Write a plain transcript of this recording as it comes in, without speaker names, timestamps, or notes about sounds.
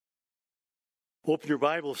Open your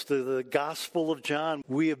Bibles to the Gospel of John.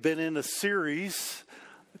 We have been in a series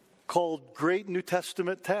called Great New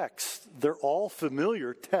Testament Texts. They're all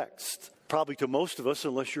familiar texts, probably to most of us,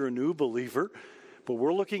 unless you're a new believer. But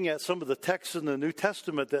we're looking at some of the texts in the New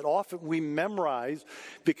Testament that often we memorize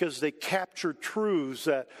because they capture truths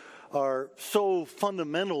that are so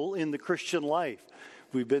fundamental in the Christian life.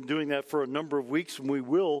 We've been doing that for a number of weeks, and we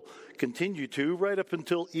will continue to right up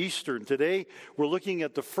until Easter. And today, we're looking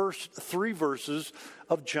at the first 3 verses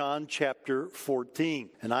of John chapter 14.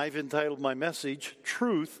 And I've entitled my message,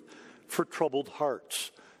 Truth for Troubled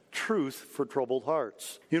Hearts. Truth for Troubled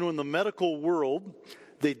Hearts. You know, in the medical world,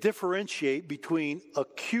 they differentiate between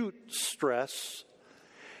acute stress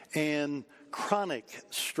and chronic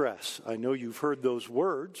stress. I know you've heard those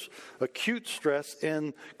words, acute stress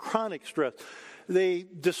and chronic stress. They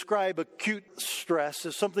describe acute stress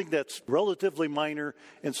as something that's relatively minor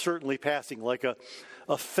and certainly passing, like a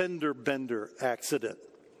fender bender accident.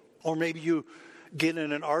 Or maybe you get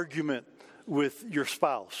in an argument with your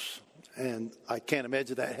spouse. And I can't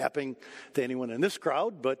imagine that happening to anyone in this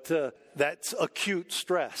crowd, but that's acute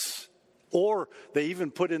stress. Or they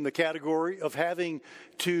even put in the category of having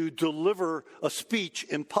to deliver a speech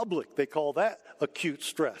in public. They call that acute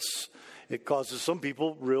stress. It causes some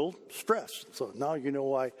people real stress. So now you know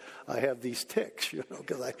why I have these tics,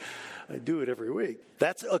 because I do it every week.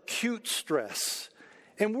 That's acute stress.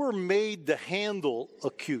 And we're made to handle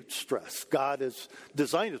acute stress. God has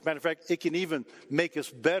designed us. Matter of fact, it can even make us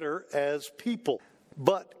better as people.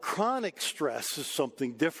 But chronic stress is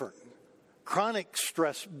something different. Chronic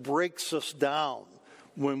stress breaks us down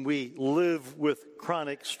when we live with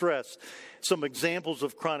chronic stress. Some examples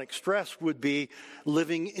of chronic stress would be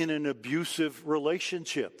living in an abusive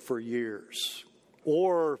relationship for years,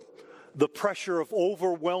 or the pressure of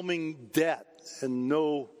overwhelming debt and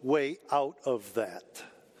no way out of that,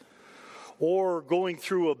 or going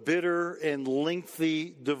through a bitter and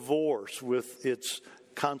lengthy divorce with its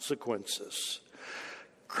consequences.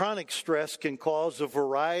 Chronic stress can cause a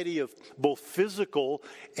variety of both physical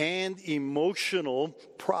and emotional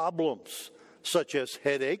problems, such as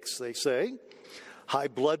headaches, they say, high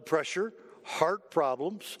blood pressure, heart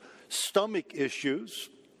problems, stomach issues,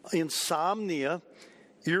 insomnia,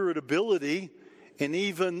 irritability, and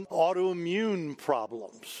even autoimmune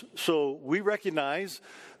problems. So we recognize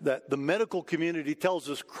that the medical community tells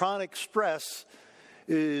us chronic stress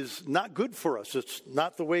is not good for us. It's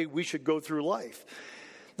not the way we should go through life.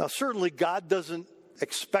 Now, certainly God doesn't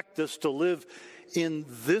expect us to live in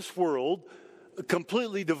this world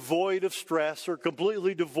completely devoid of stress or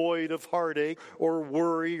completely devoid of heartache or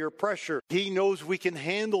worry or pressure. He knows we can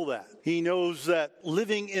handle that. He knows that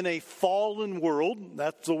living in a fallen world,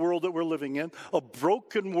 that's the world that we're living in, a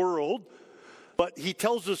broken world, but he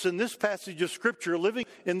tells us in this passage of Scripture, living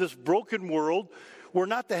in this broken world, we're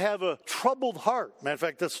not to have a troubled heart. Matter of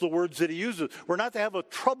fact, that's the words that he uses. We're not to have a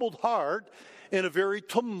troubled heart in a very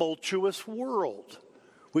tumultuous world.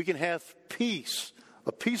 We can have peace,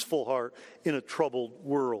 a peaceful heart in a troubled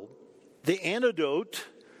world. The antidote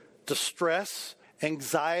to stress,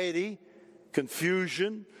 anxiety,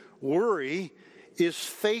 confusion, worry is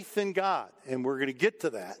faith in God. And we're going to get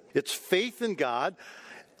to that. It's faith in God,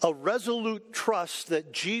 a resolute trust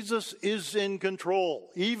that Jesus is in control.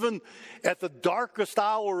 Even at the darkest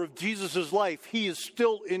hour of Jesus' life, he is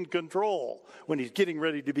still in control when he's getting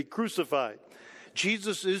ready to be crucified.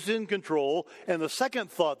 Jesus is in control, and the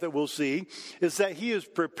second thought that we'll see is that he is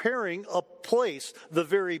preparing a place, the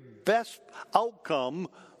very best outcome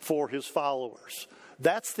for his followers.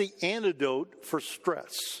 That's the antidote for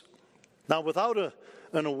stress. Now, without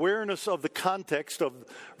an awareness of the context of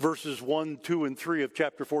verses 1, 2, and 3 of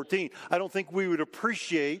chapter 14, I don't think we would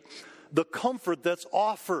appreciate the comfort that's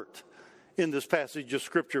offered in this passage of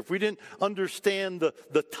Scripture. If we didn't understand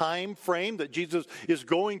the time frame that Jesus is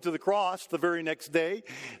going to the cross the very next day,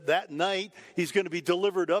 that night he's going to be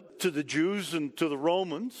delivered up to the Jews and to the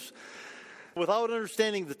Romans. Without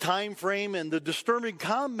understanding the time frame and the disturbing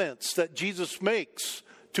comments that Jesus makes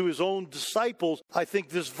to his own disciples, I think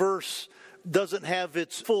this verse doesn't have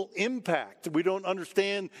its full impact. We don't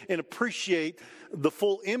understand and appreciate the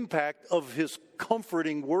full impact of his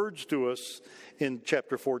comforting words to us in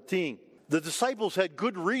chapter 14. The disciples had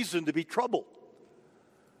good reason to be troubled.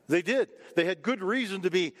 They did. They had good reason to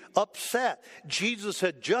be upset. Jesus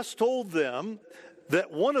had just told them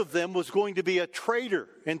that one of them was going to be a traitor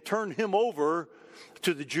and turn him over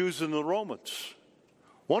to the Jews and the Romans.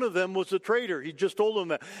 One of them was a traitor. He just told them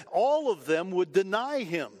that all of them would deny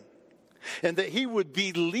him and that he would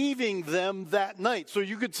be leaving them that night. So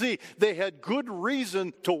you could see they had good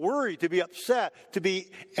reason to worry, to be upset, to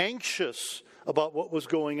be anxious about what was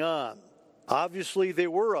going on. Obviously, they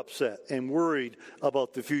were upset and worried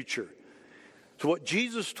about the future. So what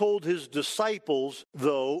Jesus told his disciples,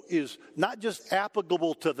 though, is not just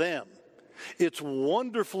applicable to them. It's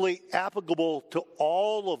wonderfully applicable to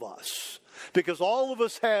all of us, because all of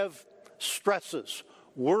us have stresses,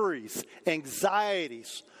 worries,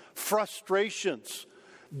 anxieties, frustrations,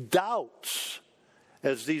 doubts,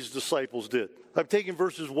 as these disciples did. I've taken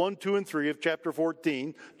verses 1, 2, and 3 of chapter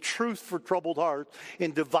 14, truth for troubled hearts,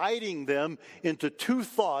 and dividing them into two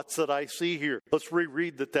thoughts that I see here. Let's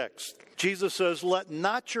reread the text. Jesus says, "Let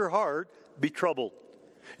not your heart be troubled.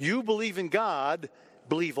 You believe in God,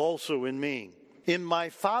 believe also in me. In my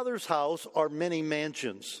Father's house are many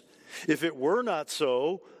mansions. If it were not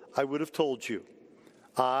so, I would have told you.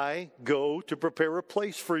 I go to prepare a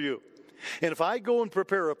place for you. And if I go and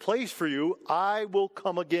prepare a place for you, I will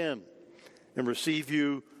come again and receive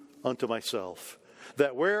you unto myself,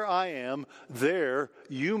 that where I am, there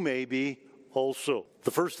you may be also."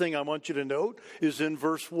 The first thing I want you to note is in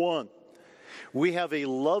verse 1. We have a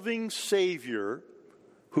loving Savior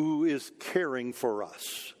who is caring for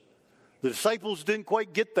us. The disciples didn't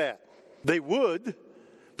quite get that. They would,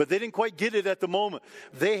 but they didn't quite get it at the moment.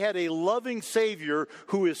 They had a loving Savior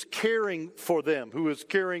who is caring for them, who is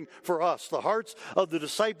caring for us. The hearts of the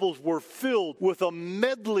disciples were filled with a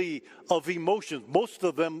medley of emotions, most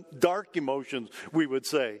of them dark emotions, we would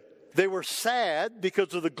say. They were sad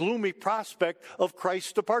because of the gloomy prospect of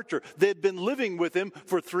Christ's departure. They had been living with him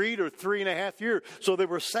for 3 to 3.5 years, so they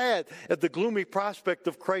were sad at the gloomy prospect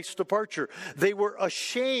of Christ's departure. They were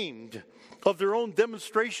ashamed of their own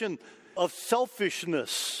demonstration of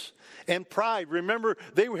selfishness and pride. Remember,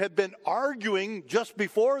 they had been arguing just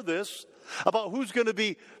before this about who's going to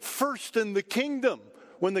be first in the kingdom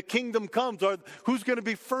when the kingdom comes, or who's going to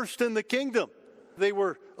be first in the kingdom. They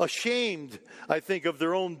were ashamed, I think, of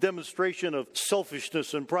their own demonstration of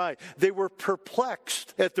selfishness and pride. They were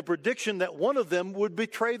perplexed at the prediction that one of them would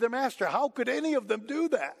betray their master. How could any of them do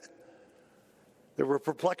that? They were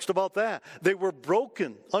perplexed about that. They were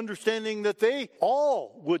broken, understanding that they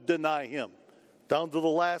all would deny him, down to the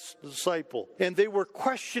last disciple. And they were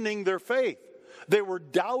questioning their faith. They were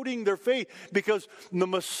doubting their faith because the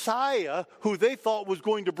Messiah, who they thought was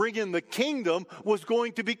going to bring in the kingdom, was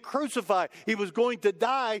going to be crucified. He was going to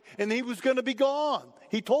die, and he was going to be gone.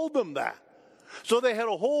 He told them that. So they had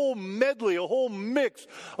a whole medley, a whole mix,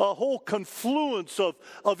 a whole confluence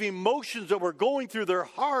of emotions that were going through their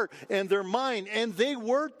heart and their mind, and they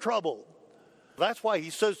were troubled. That's why he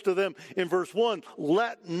says to them in verse 1,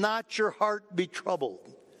 "Let not your heart be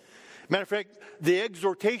troubled." Matter of fact, the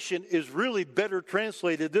exhortation is really better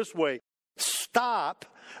translated this way: stop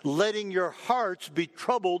letting your hearts be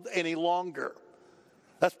troubled any longer.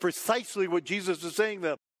 That's precisely what Jesus is saying to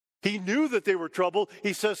them. He knew that they were troubled.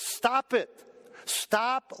 He says, stop it.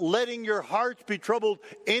 Stop letting your hearts be troubled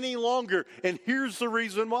any longer. And here's the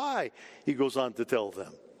reason why, he goes on to tell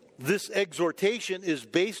them. This exhortation is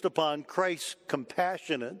based upon Christ's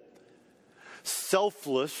compassionate,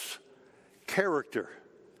 selfless character.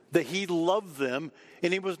 That he loved them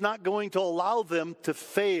and he was not going to allow them to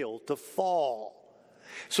fail, to fall.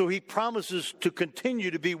 So he promises to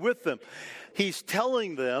continue to be with them. He's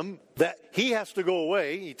telling them that he has to go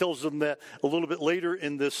away. He tells them that a little bit later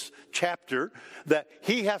in this chapter, that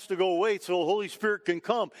he has to go away so the Holy Spirit can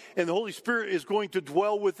come. And the Holy Spirit is going to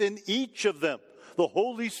dwell within each of them, the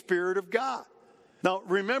Holy Spirit of God. Now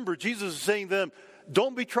remember, Jesus is saying to them,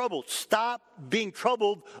 don't be troubled. Stop being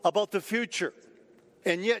troubled about the future.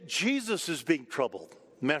 And yet Jesus is being troubled.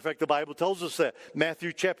 Matter of fact, the Bible tells us that.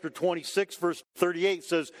 Matthew chapter 26, verse 38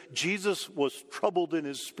 says, Jesus was troubled in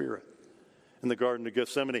his spirit in the Garden of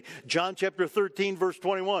Gethsemane. John chapter 13, verse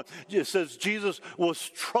 21, it says, Jesus was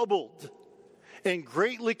troubled and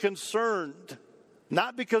greatly concerned,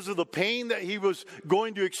 not because of the pain that he was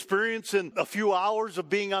going to experience in a few hours of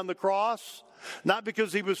being on the cross, not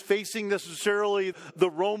because he was facing necessarily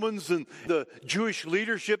the Romans and the Jewish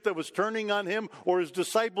leadership that was turning on him or his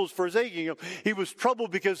disciples forsaking him. He was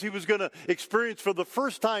troubled because he was going to experience for the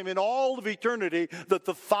first time in all of eternity that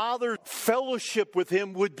the Father's fellowship with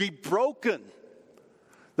him would be broken.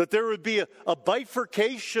 That there would be a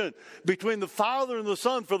bifurcation between the Father and the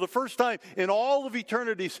Son for the first time in all of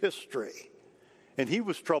eternity's history. And he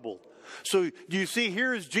was troubled. So you see,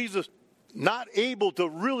 here is Jesus not able to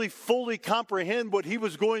really fully comprehend what he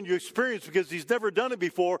was going to experience because he's never done it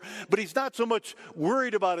before, but he's not so much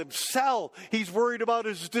worried about himself. He's worried about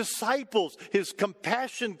his disciples. His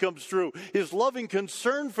compassion comes through. His loving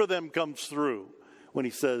concern for them comes through when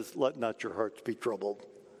he says, let not your hearts be troubled.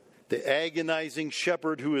 The agonizing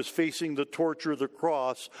shepherd who is facing the torture of the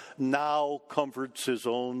cross now comforts his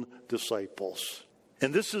own disciples.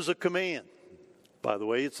 And this is a command. By the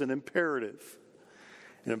way, it's an imperative.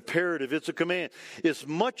 An imperative, it's a command. It's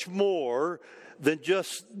much more than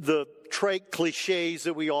just the trite cliches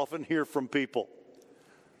that we often hear from people.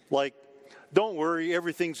 Like, don't worry,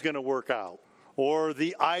 everything's going to work out. Or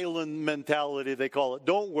the island mentality, they call it.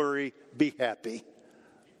 Don't worry, be happy.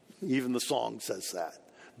 Even the song says that.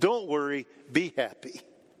 Don't worry, be happy.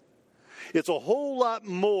 It's a whole lot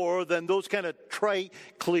more than those kind of trite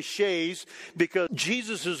cliches, because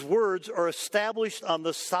Jesus' words are established on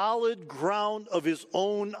the solid ground of his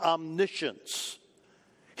own omniscience.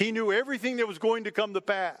 He knew everything that was going to come to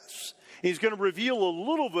pass. He's going to reveal a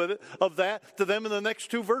little bit of that to them in the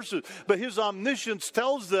next two verses. But his omniscience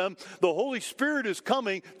tells them the Holy Spirit is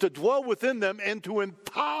coming to dwell within them and to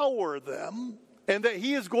empower them, and that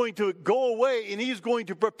he is going to go away and he is going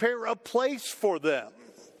to prepare a place for them.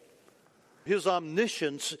 His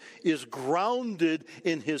omniscience is grounded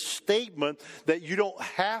in his statement that you don't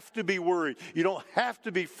have to be worried. You don't have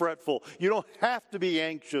to be fretful. You don't have to be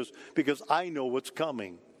anxious, because I know what's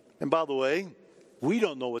coming. And by the way, we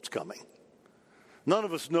don't know what's coming. None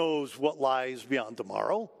of us knows what lies beyond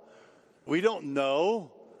tomorrow. We don't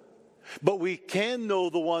know. But we can know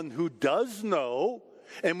the one who does know,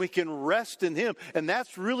 and we can rest in him. And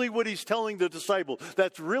that's really what he's telling the disciples.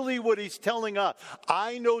 That's really what he's telling us.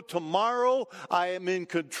 I know tomorrow. I am in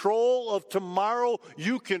control of tomorrow.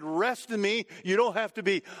 You can rest in me. You don't have to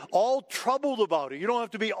be all troubled about it. You don't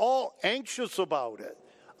have to be all anxious about it.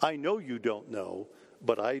 I know you don't know,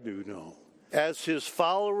 but I do know. As his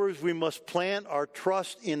followers, we must plant our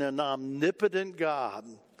trust in an omnipotent God,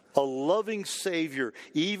 a loving Savior,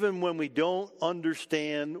 even when we don't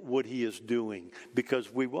understand what he is doing,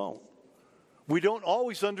 because we won't. We don't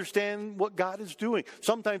always understand what God is doing.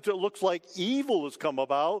 Sometimes it looks like evil has come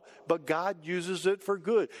about, but God uses it for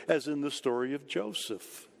good, as in the story of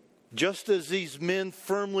Joseph. Just as these men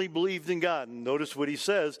firmly believed in God, and notice what he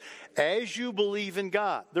says, as you believe in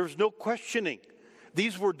God, there's no questioning.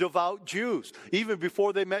 These were devout Jews, even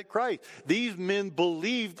before they met Christ. These men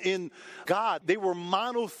believed in God. They were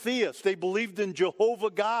monotheists. They believed in Jehovah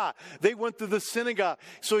God. They went to the synagogue.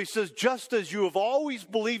 So he says, just as you have always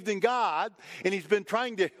believed in God, and he's been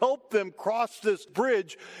trying to help them cross this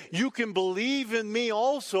bridge, you can believe in me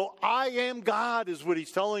also. I am God, is what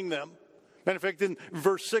he's telling them. Matter of fact, in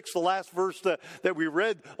verse 6, the last verse that we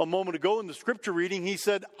read a moment ago in the scripture reading, he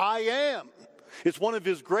said, I am. It's one of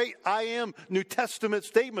his great I am New Testament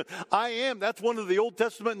statements. I am, that's one of the Old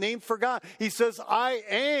Testament names for God. He says, I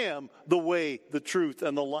am the way, the truth,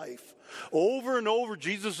 and the life. Over and over,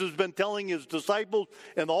 Jesus has been telling his disciples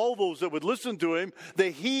and all those that would listen to him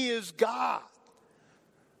that he is God.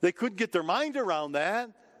 They couldn't get their mind around that.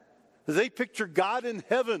 They picture God in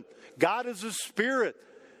heaven. God as a spirit.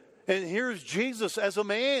 And here's Jesus as a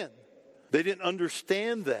man. They didn't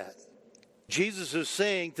understand that. Jesus is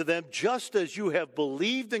saying to them, just as you have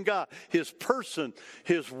believed in God, his person,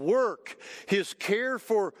 his work, his care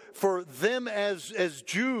for them as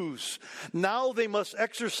Jews, now they must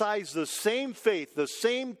exercise the same faith, the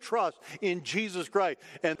same trust in Jesus Christ.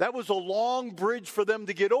 And that was a long bridge for them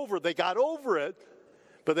to get over. They got over it,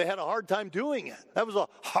 but they had a hard time doing it. That was a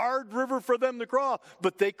hard river for them to cross,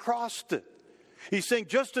 but they crossed it. He's saying,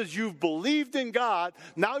 just as you've believed in God,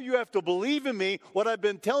 now you have to believe in me. What I've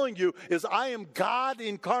been telling you is I am God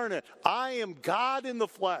incarnate. I am God in the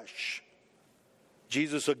flesh.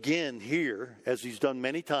 Jesus again here, as he's done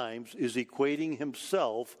many times, is equating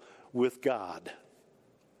himself with God.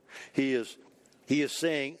 He is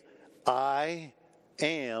saying, I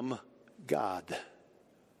am God.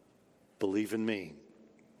 Believe in me.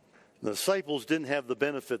 The disciples didn't have the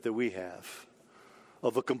benefit that we have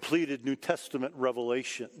of a completed New Testament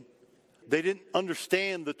revelation. They didn't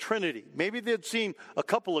understand the Trinity. Maybe they'd seen a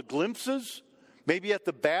couple of glimpses. Maybe at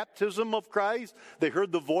the baptism of Christ, they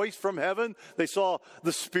heard the voice from heaven. They saw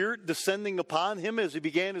the Spirit descending upon him as he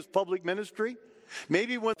began his public ministry.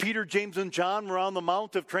 Maybe when Peter, James, and John were on the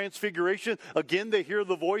Mount of Transfiguration, again they hear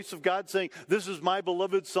the voice of God saying, this is my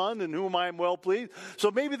beloved Son in whom I am well pleased.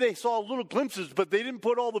 So maybe they saw little glimpses, but they didn't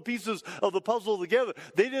put all the pieces of the puzzle together.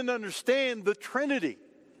 They didn't understand the Trinity.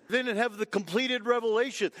 They didn't have the completed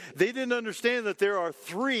revelation. They didn't understand that there are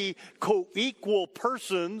three co-equal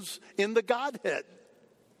persons in the Godhead.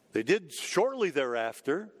 They did shortly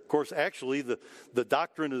thereafter. Of course, actually, the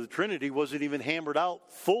doctrine of the Trinity wasn't even hammered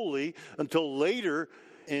out fully until later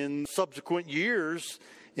in subsequent years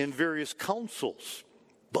in various councils.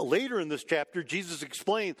 But later in this chapter, Jesus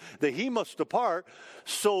explained that he must depart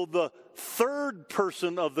so the third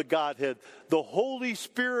person of the Godhead, the Holy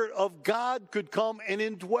Spirit of God, could come and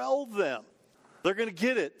indwell them. They're going to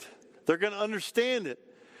get it. They're going to understand it.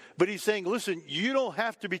 But he's saying, listen, you don't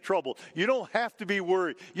have to be troubled. You don't have to be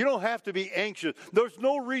worried. You don't have to be anxious. There's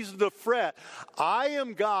no reason to fret. I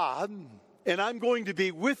am God, and I'm going to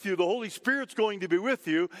be with you. The Holy Spirit's going to be with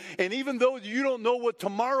you. And even though you don't know what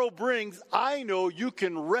tomorrow brings, I know you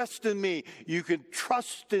can rest in me. You can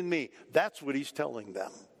trust in me. That's what he's telling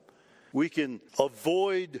them. We can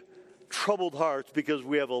avoid troubled hearts because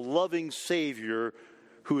we have a loving Savior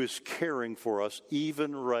who is caring for us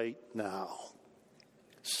even right now.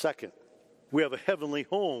 Second, we have a heavenly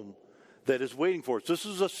home that is waiting for us. This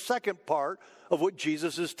is a second part of what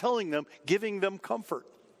Jesus is telling them, giving them comfort.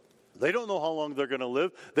 They don't know how long they're going to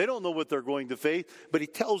live. They don't know what they're going to face. But he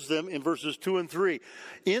tells them in verses 2 and 3,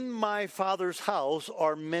 in my Father's house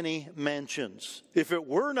are many mansions. If it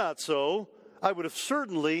were not so, I would have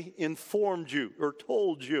certainly informed you or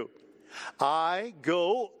told you. I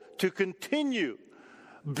go to continue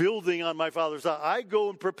building on my Father's house. I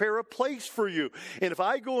go and prepare a place for you. And if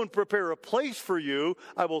I go and prepare a place for you,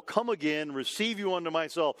 I will come again, receive you unto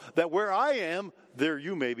myself, that where I am, there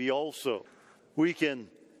you may be also. We can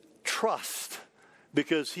trust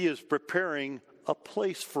because he is preparing a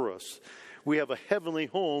place for us. We have a heavenly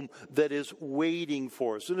home that is waiting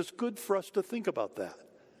for us. And it's good for us to think about that.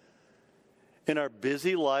 In our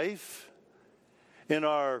busy life, in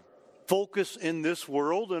our focus in this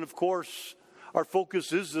world, and of course, our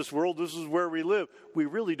focus is this world. This is where we live. We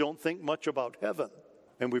really don't think much about heaven.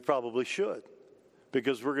 And we probably should,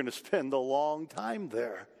 because we're going to spend a long time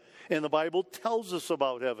there. And the Bible tells us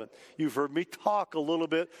about heaven. You've heard me talk a little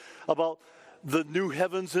bit about the new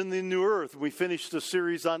heavens and the new earth. We finished a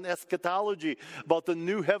series on eschatology about the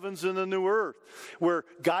new heavens and the new earth, where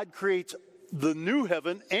God creates the new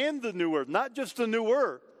heaven and the new earth, not just the new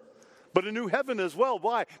earth, but a new heaven as well.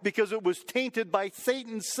 Why? Because it was tainted by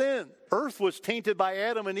Satan's sin. Earth was tainted by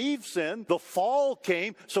Adam and Eve's sin. The fall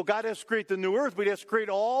came, so God has to create the new earth, but he has to create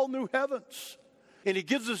all new heavens. And he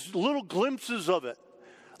gives us little glimpses of it.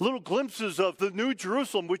 Little glimpses of the New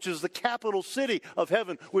Jerusalem, which is the capital city of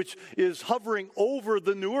heaven, which is hovering over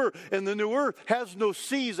the new earth. And the new earth has no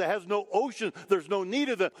seas, it has no ocean, there's no need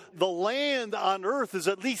of them. The land on earth is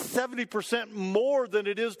at least 70% more than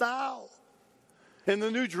it is now. And the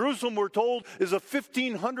New Jerusalem, we're told, is a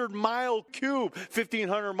 1,500-mile cube,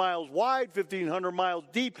 1,500 miles wide, 1,500 miles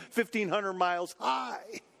deep, 1,500 miles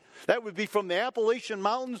high. That would be from the Appalachian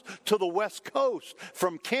Mountains to the West Coast,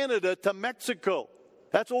 from Canada to Mexico.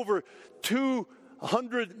 That's over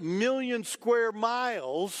 200 million square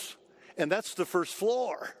miles, and that's the first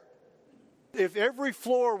floor. If every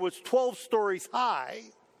floor was 12 stories high,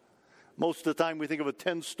 most of the time we think of a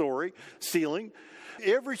 10-story ceiling,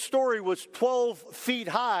 every story was 12 feet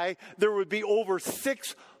high, there would be over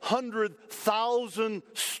 600,000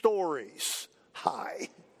 stories high.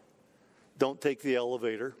 Don't take the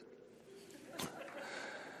elevator.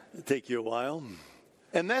 It'll take you a while.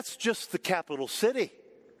 And that's just the capital city.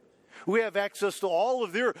 We have access to all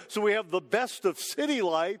of the earth. So we have the best of city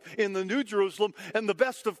life in the New Jerusalem and the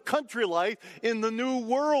best of country life in the new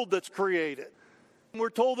world that's created. We're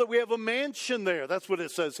told that we have a mansion there. That's what it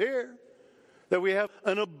says here. That we have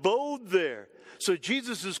an abode there. So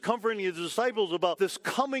Jesus is comforting his disciples about this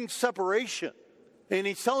coming separation. And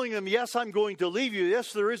he's telling them, yes, I'm going to leave you.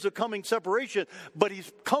 Yes, there is a coming separation. But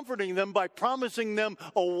he's comforting them by promising them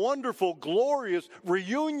a wonderful, glorious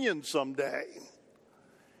reunion someday.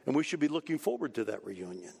 And we should be looking forward to that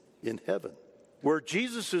reunion in heaven. Where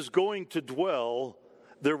Jesus is going to dwell,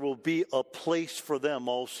 there will be a place for them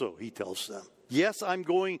also, he tells them. Yes, I'm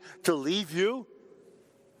going to leave you,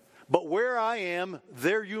 but where I am,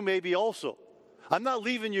 there you may be also. I'm not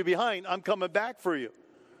leaving you behind. I'm coming back for you.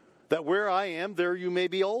 That where I am, there you may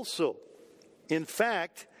be also. In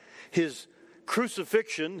fact, his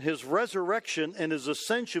crucifixion, his resurrection, and his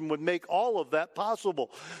ascension would make all of that possible.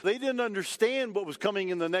 They didn't understand what was coming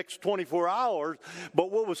in the next 24 hours,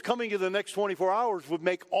 but what was coming in the next 24 hours would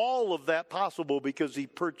make all of that possible because he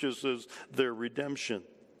purchases their redemption.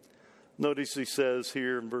 Notice he says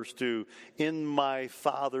here in verse 2, in my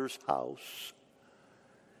Father's house.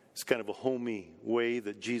 It's kind of a homey way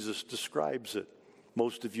that Jesus describes it.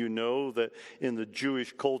 Most of you know that in the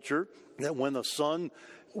Jewish culture, that when a son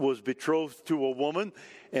was betrothed to a woman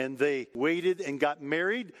and they waited and got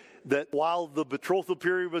married, that while the betrothal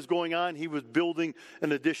period was going on, he was building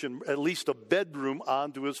an addition, at least a bedroom,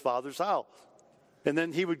 onto his father's house. And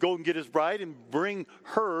then he would go and get his bride and bring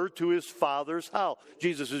her to his father's house.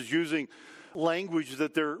 Jesus is using language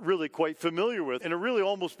that they're really quite familiar with. And it really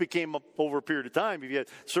almost became, over a period of time,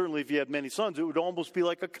 certainly if you had many sons, it would almost be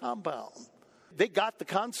like a compound. They got the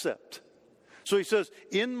concept. So he says,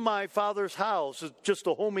 in my Father's house, is just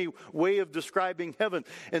a homey way of describing heaven.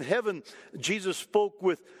 And heaven, Jesus spoke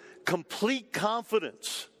with complete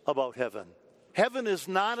confidence about heaven. Heaven is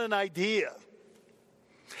not an idea.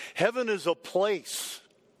 Heaven is a place.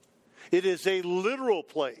 It is a literal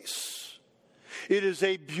place. It is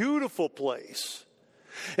a beautiful place.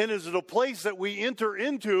 And is it a place that we enter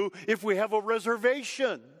into if we have a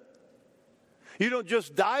reservation? You don't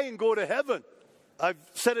just die and go to heaven. I've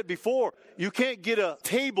said it before. You can't get a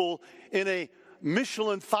table in a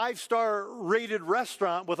Michelin 5-star rated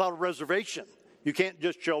restaurant without a reservation. You can't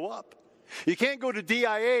just show up. You can't go to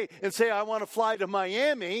DIA and say, I want to fly to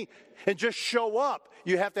Miami, and just show up.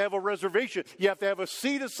 You have to have a reservation. You have to have a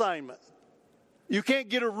seat assignment. You can't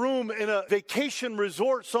get a room in a vacation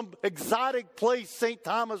resort, some exotic place, St.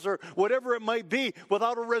 Thomas or whatever it might be,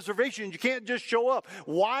 without a reservation. You can't just show up.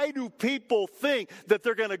 Why do people think that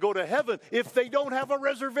they're going to go to heaven if they don't have a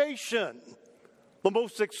reservation? The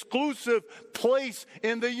most exclusive place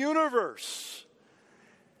in the universe.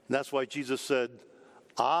 And that's why Jesus said,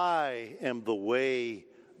 I am the way,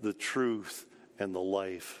 the truth, and the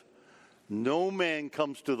life. No man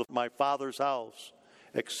comes to my Father's house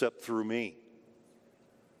except through me.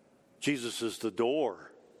 Jesus is the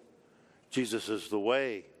door. Jesus is the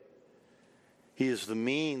way. He is the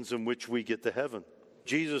means in which we get to heaven.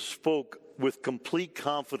 Jesus spoke with complete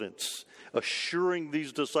confidence, assuring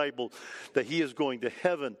these disciples that he is going to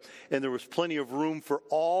heaven, and there was plenty of room for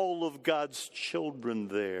all of God's children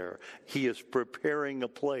there. He is preparing a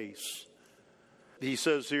place. He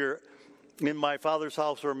says here, in my Father's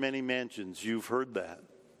house are many mansions. You've heard that.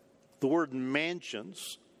 The word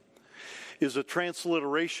mansions is a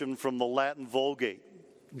transliteration from the Latin Vulgate.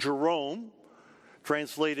 Jerome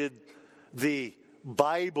translated the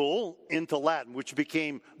Bible into Latin, which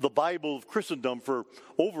became the Bible of Christendom for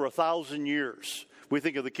over 1,000 years. We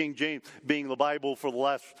think of the King James being the Bible for the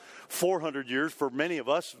last 400 years. For many of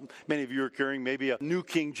us, many of you are carrying maybe a New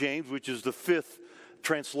King James, which is the 5th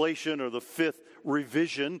translation or the 5th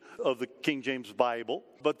revision of the King James Bible.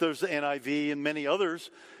 But there's the NIV and many others.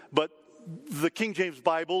 But the King James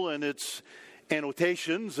Bible and its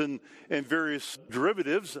annotations and various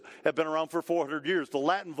derivatives have been around for 400 years. The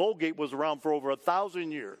Latin Vulgate was around for over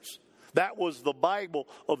 1,000 years. That was the Bible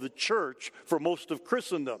of the church for most of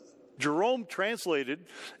Christendom. Jerome translated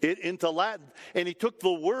it into Latin, and he took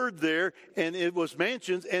the word there, and it was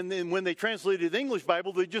mansions, and then when they translated the English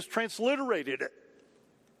Bible, they just transliterated it.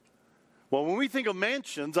 Well, when we think of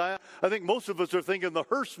mansions, I think most of us are thinking the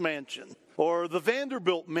Hearst Mansion or the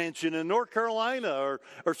Vanderbilt Mansion in North Carolina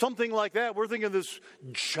or something like that. We're thinking of this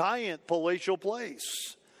giant palatial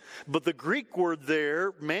place. But the Greek word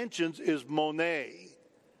there, mansions, is monē.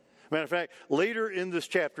 Matter of fact, later in this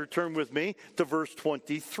chapter, turn with me to verse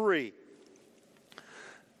 23,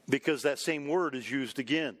 because that same word is used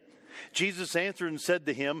again. Jesus answered and said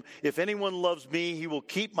to him, if anyone loves me, he will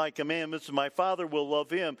keep my commandments, and my Father will love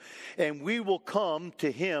him, and we will come to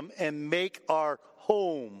him and make our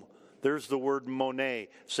home. There's the word monē,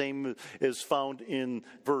 same as found in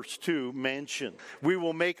verse 2, mansion. We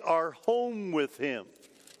will make our home with him.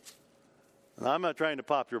 And I'm not trying to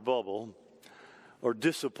pop your bubble or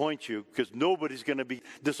disappoint you, because nobody's going to be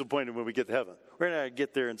disappointed when we get to heaven. We're going to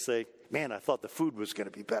get there and say, man, I thought the food was going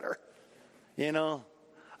to be better. You know,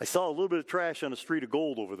 I saw a little bit of trash on the street of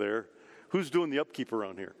gold over there. Who's doing the upkeep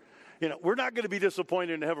around here? You know, we're not going to be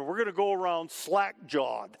disappointed in heaven. We're going to go around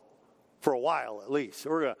slack-jawed for a while at least.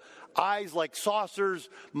 We're going to eyes like saucers,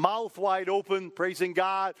 mouth wide open, praising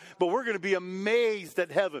God. But we're going to be amazed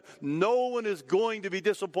at heaven. No one is going to be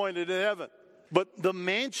disappointed in heaven. But the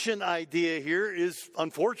mansion idea here is,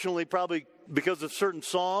 unfortunately, probably because of certain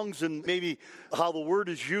songs and maybe how the word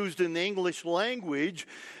is used in the English language,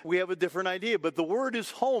 we have a different idea. But the word is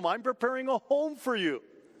home. I'm preparing a home for you.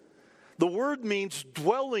 The word means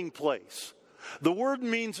dwelling place. The word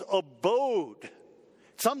means abode.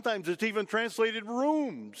 Sometimes it's even translated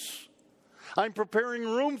rooms. I'm preparing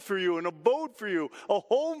rooms for you, an abode for you, a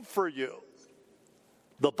home for you.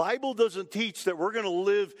 The Bible doesn't teach that we're going to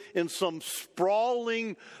live in some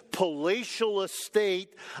sprawling palatial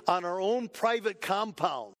estate on our own private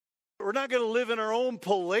compound. We're not going to live in our own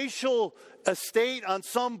palatial estate on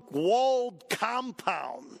some walled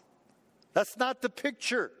compound. That's not the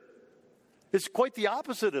picture. It's quite the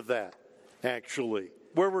opposite of that, actually.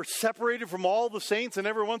 Where we're separated from all the saints, and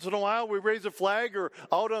every once in a while we raise a flag, or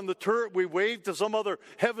out on the turret we wave to some other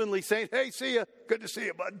heavenly saint. Hey, see ya. Good to see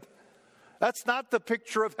you, bud. That's not the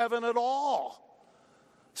picture of heaven at all.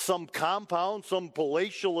 Some compound, some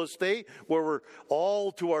palatial estate where we're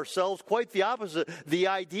all to ourselves. Quite the opposite. The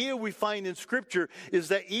idea we find in Scripture is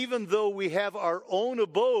that even though we have our own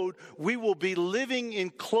abode, we will be living in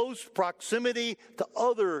close proximity to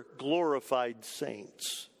other glorified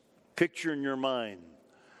saints. Picture in your mind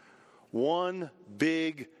One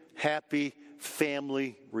big, happy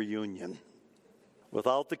family reunion.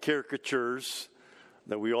 Without the caricatures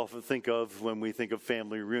that we often think of when we think of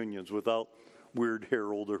family reunions, without Weird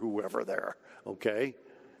Harold or whoever there, okay?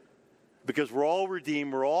 Because we're all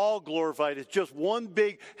redeemed, we're all glorified. It's just one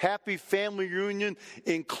big, happy family reunion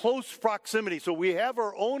in close proximity. So we have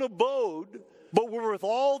our own abode, but we're with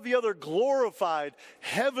all the other glorified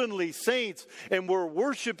heavenly saints, and we're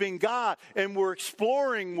worshiping God, and we're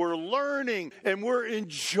exploring, we're learning, and we're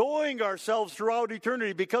enjoying ourselves throughout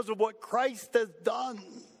eternity because of what Christ has done.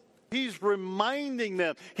 He's reminding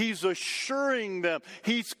them, he's assuring them,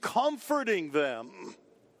 he's comforting them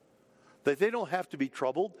that they don't have to be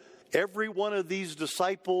troubled. Every one of these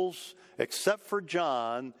disciples, except for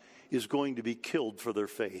John, is going to be killed for their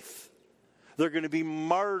faith. They're going to be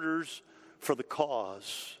martyrs for the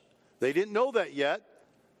cause. They didn't know that yet.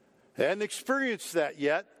 They hadn't experienced that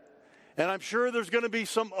yet. And I'm sure there's going to be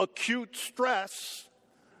some acute stress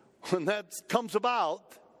when that comes about.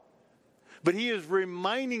 But he is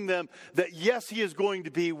reminding them that, yes, he is going to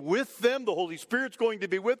be with them. The Holy Spirit's going to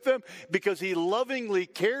be with them because he lovingly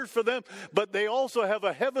cares for them. But they also have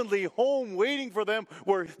a heavenly home waiting for them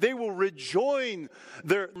where they will rejoin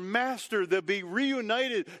their master. They'll be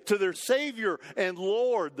reunited to their Savior and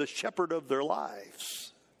Lord, the shepherd of their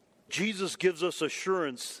lives. Jesus gives us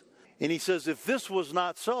assurance, and he says, if this was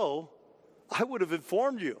not so, I would have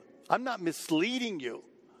informed you. I'm not misleading you.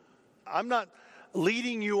 I'm not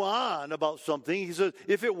leading you on about something. He says,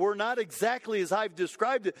 if it were not exactly as I've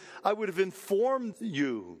described it, I would have informed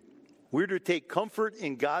you. We're to take comfort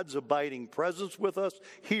in God's abiding presence with us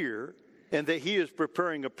here, and that he is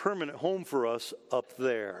preparing a permanent home for us up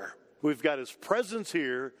there. We've got his presence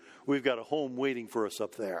here. We've got a home waiting for us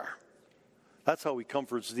up there. That's how he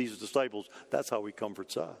comforts these disciples. That's how he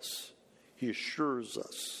comforts us. He assures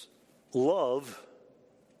us. Love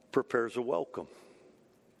prepares a welcome.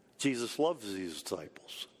 Jesus loves these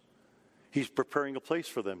disciples. He's preparing a place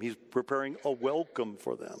for them. He's preparing a welcome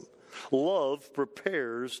for them. Love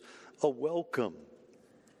prepares a welcome.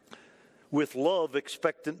 With love,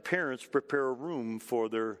 expectant parents prepare a room for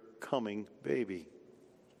their coming baby.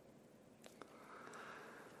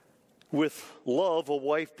 With love, a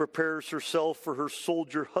wife prepares herself for her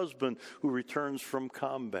soldier husband who returns from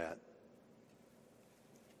combat.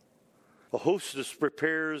 A hostess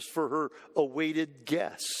prepares for her awaited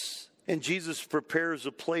guests. And Jesus prepares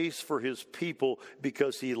a place for his people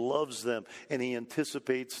because he loves them and he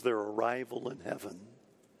anticipates their arrival in heaven.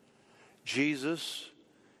 Jesus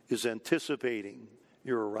is anticipating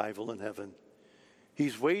your arrival in heaven.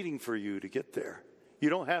 He's waiting for you to get there. You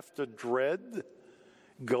don't have to dread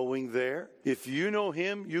going there. If you know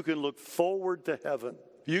him, you can look forward to heaven.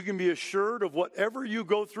 You can be assured of whatever you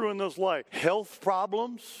go through in this life. Health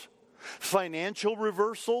problems, financial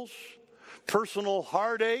reversals, personal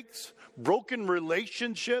heartaches, broken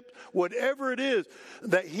relationship, whatever it is,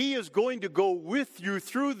 that he is going to go with you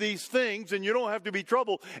through these things and you don't have to be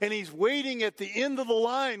troubled. And he's waiting at the end of the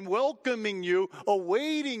line, welcoming you,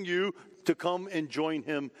 awaiting you to come and join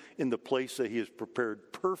him in the place that he has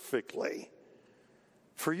prepared perfectly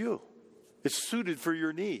for you. It's suited for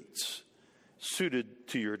your needs, suited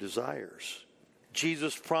to your desires.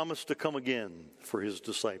 Jesus promised to come again for his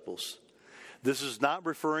disciples. This is not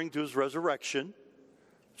referring to his resurrection.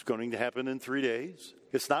 It's going to happen in 3 days.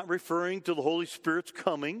 It's not referring to the Holy Spirit's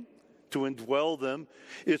coming to indwell them.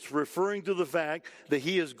 It's referring to the fact that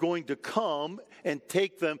he is going to come and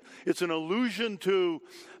take them. It's an allusion to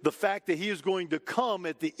the fact that he is going to come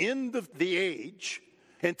at the end of the age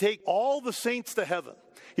and take all the saints to heaven.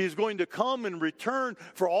 He's going to come and return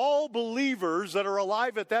for all believers that are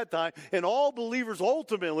alive at that time and all believers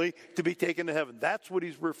ultimately to be taken to heaven. That's what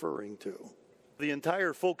he's referring to. The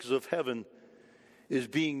entire focus of heaven is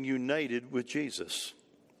being united with Jesus.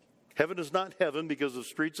 Heaven is not heaven because of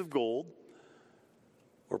streets of gold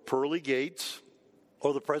or pearly gates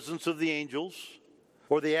or the presence of the angels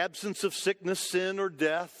or the absence of sickness, sin, or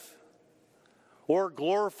death or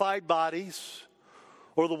glorified bodies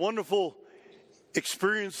or the wonderful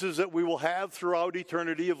experiences that we will have throughout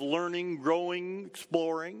eternity of learning, growing,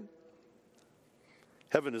 exploring.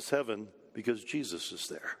 Heaven is heaven because Jesus is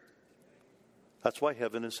there. That's why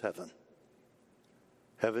heaven is heaven.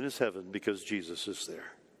 Heaven is heaven because Jesus is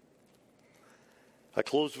there. I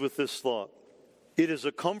close with this thought. It is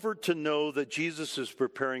a comfort to know that Jesus is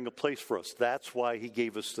preparing a place for us. That's why he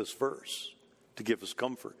gave us this verse, to give us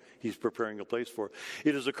comfort. He's preparing a place for us.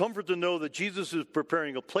 It is a comfort to know that Jesus is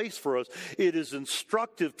preparing a place for us. It is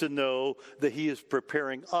instructive to know that he is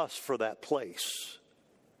preparing us for that place.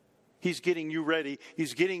 He's getting you ready.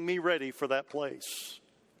 He's getting me ready for that place.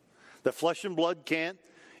 That flesh and blood can't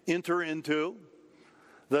enter into,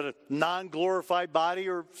 that a non-glorified body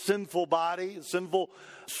or sinful body, sinful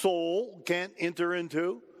soul can't enter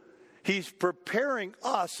into. He's preparing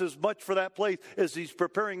us as much for that place as he's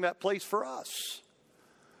preparing that place for us.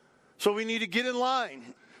 So we need to get in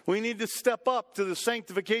line. We need to step up to the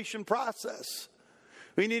sanctification process.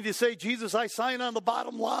 We need to say, Jesus, I sign on the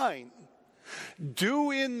bottom line.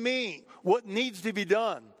 Do in me what needs to be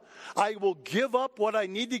done. I will give up what I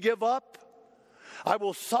need to give up. I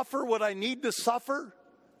will suffer what I need to suffer.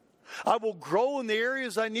 I will grow in the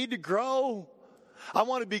areas I need to grow. I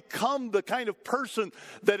want to become the kind of person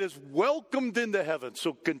that is welcomed into heaven.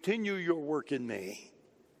 So continue your work in me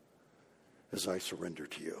as I surrender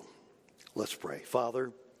to you. Let's pray.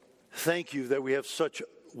 Father, thank you that we have such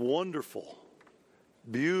wonderful,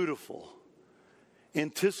 beautiful,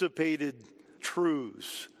 anticipated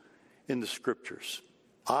truths in the Scriptures.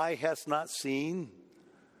 Eye hath not seen,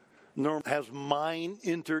 nor has mind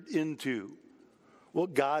entered into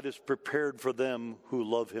what God has prepared for them who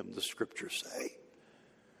love him, the Scriptures say.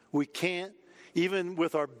 We can't, even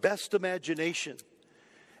with our best imagination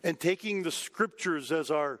and taking the Scriptures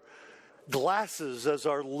as our glasses, as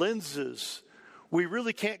our lenses, we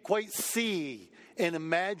really can't quite see and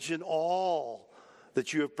imagine all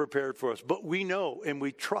that you have prepared for us. But we know and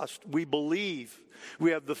we trust, we believe,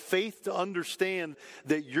 we have the faith to understand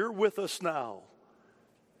that you're with us now.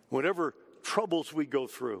 Whatever troubles we go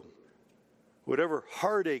through, whatever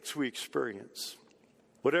heartaches we experience,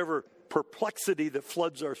 whatever perplexity that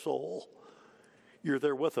floods our soul, you're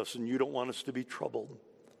there with us and you don't want us to be troubled.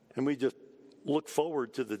 And we just look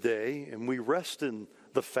forward to the day and we rest in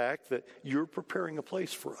the fact that you're preparing a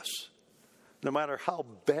place for us. No matter how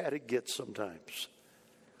bad it gets sometimes,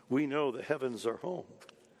 we know that heaven's our home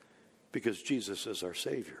because Jesus is our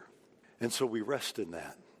Savior. And so we rest in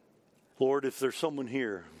that. Lord, if there's someone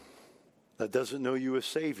here that doesn't know you as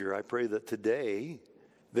Savior, I pray that today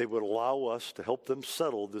they would allow us to help them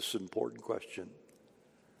settle this important question.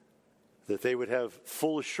 That they would have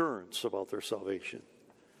full assurance about their salvation.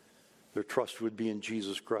 Their trust would be in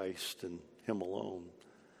Jesus Christ and him alone.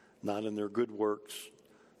 Not in their good works,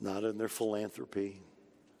 not in their philanthropy,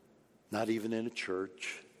 not even in a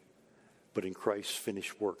church, but in Christ's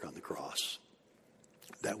finished work on the cross.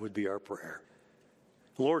 That would be our prayer.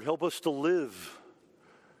 Lord, help us to live,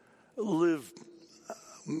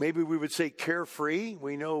 maybe we would say carefree.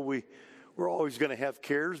 We know we're always going to have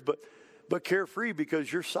cares, but carefree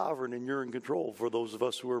because you're sovereign and you're in control. For those of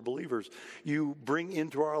us who are believers, you bring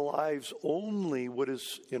into our lives only what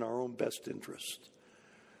is in our own best interest,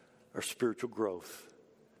 our spiritual growth.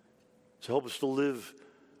 So help us to live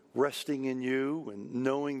resting in you and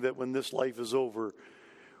knowing that when this life is over,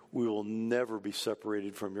 we will never be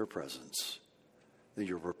separated from your presence, that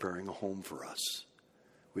you're preparing a home for us.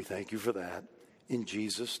 We thank you for that. In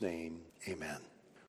Jesus' name, amen.